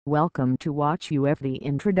Welcome to watch UFT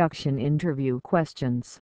Introduction Interview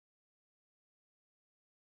Questions.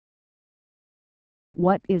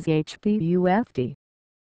 What is HP UFT?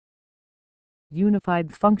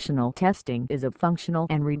 Unified Functional Testing is a functional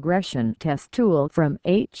and regression test tool from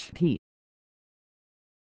HP.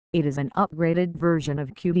 It is an upgraded version of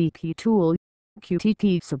UFT Tool.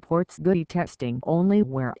 UFT supports GUI testing only,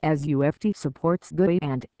 whereas UFT supports GUI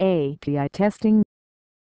and API testing.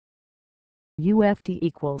 UFT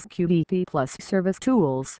equals UFT plus service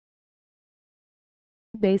tools.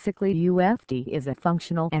 Basically, UFT is a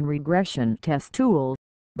functional and regression test tool,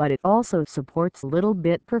 but it also supports little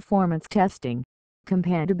bit performance testing,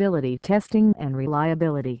 compatibility testing and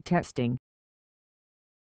reliability testing.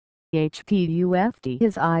 HP UFT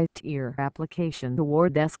is I-tier application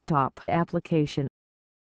toward desktop application.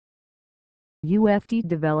 UFT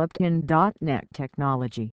developed in .NET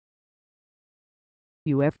technology.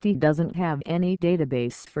 UFT doesn't have any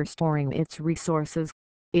database for storing its resources.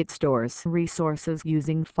 It stores resources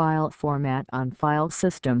using file format on file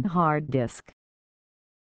system hard disk.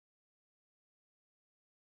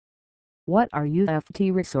 What are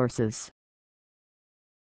UFT resources?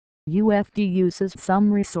 UFT uses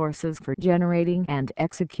some resources for generating and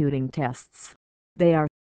executing tests. They are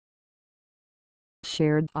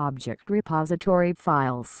shared object repository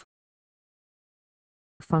files,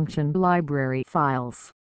 function library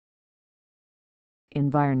files,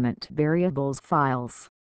 environment variables files,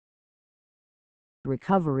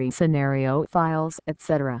 recovery scenario files,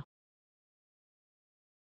 etc.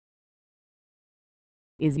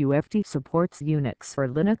 Is UFT supports UNIX or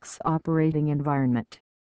Linux operating environment?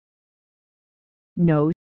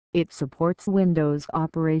 No, it supports Windows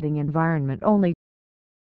operating environment only.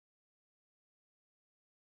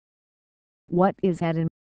 What is add-in?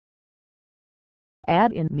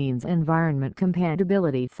 Add-in means environment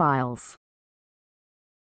compatibility files.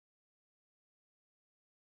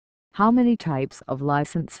 How many types of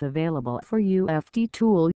license available for UFT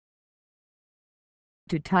Tool?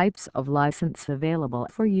 2 types of license available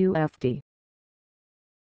for UFT.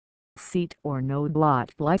 Seat or node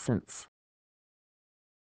lot license.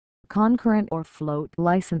 Concurrent or float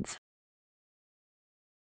license.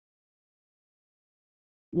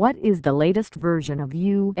 What is the latest version of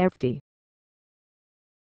UFT?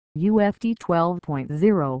 UFT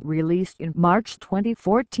 12.0 released in March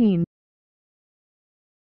 2014.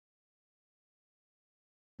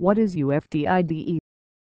 What is UFT IDE?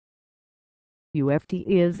 UFT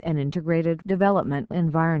is an integrated development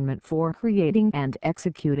environment for creating and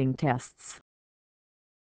executing tests.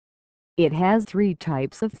 It has 3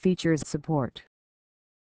 types of features support.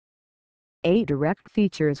 A. Direct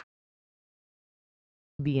features.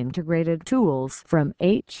 B. Integrated tools from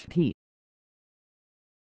HP.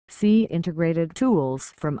 C. Integrated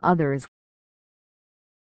tools from others.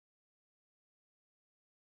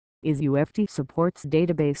 Is UFT supports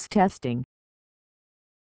database testing?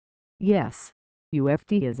 Yes.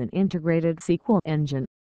 UFT is an integrated SQL engine.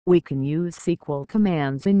 We can use SQL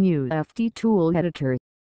commands in UFT Tool Editor.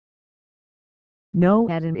 No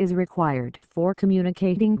add-in is required for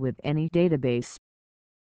communicating with any database.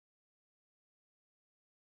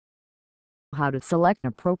 How to select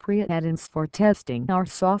appropriate add-ins for testing our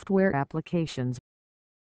software applications.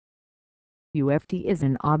 UFT is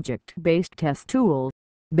an object-based test tool.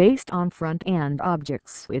 Based on front-end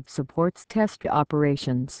objects, it supports test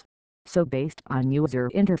operations. So based on user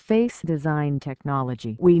interface design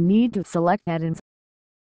technology, we need to select add-ins.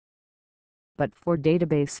 But for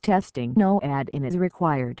database testing, no add-in is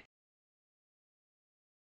required.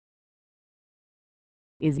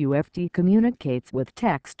 Is UFT communicates with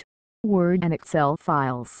text, Word and Excel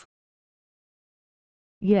files?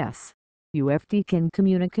 Yes, UFT can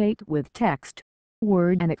communicate with text,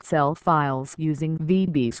 Word and Excel files using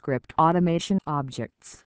VB script automation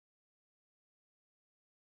objects.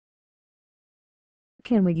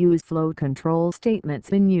 Can we use flow control statements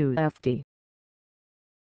in UFT?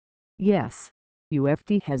 Yes.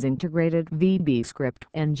 UFT has integrated VB script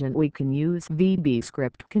engine. We can use VB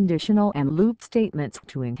script conditional and loop statements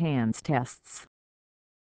to enhance tests.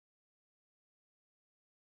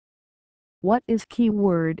 What is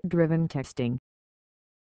keyword-driven testing?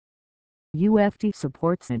 UFT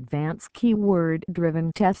supports advanced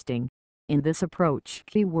keyword-driven testing. In this approach,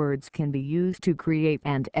 keywords can be used to create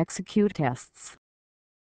and execute tests.